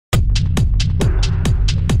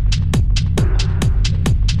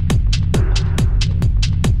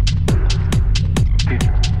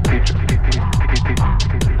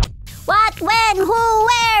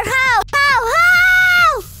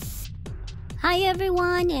Hi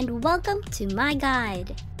everyone and welcome to my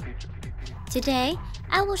guide. Today,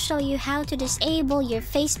 I will show you how to disable your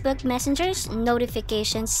Facebook Messenger's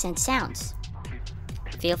notifications and sounds.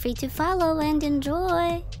 Feel free to follow and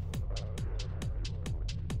enjoy.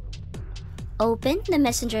 Open the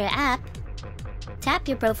Messenger app, tap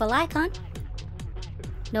your profile icon,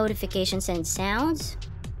 notifications and sounds.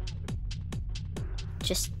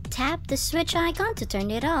 Just tap the switch icon to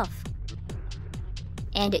turn it off.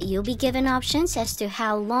 And you'll be given options as to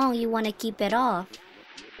how long you want to keep it off.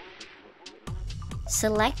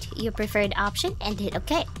 Select your preferred option and hit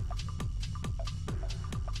OK.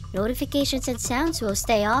 Notifications and sounds will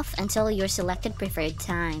stay off until your selected preferred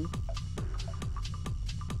time.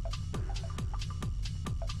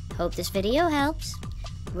 Hope this video helps.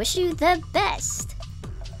 Wish you the best.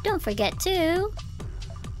 Don't forget to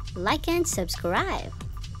like and subscribe.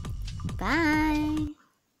 Bye.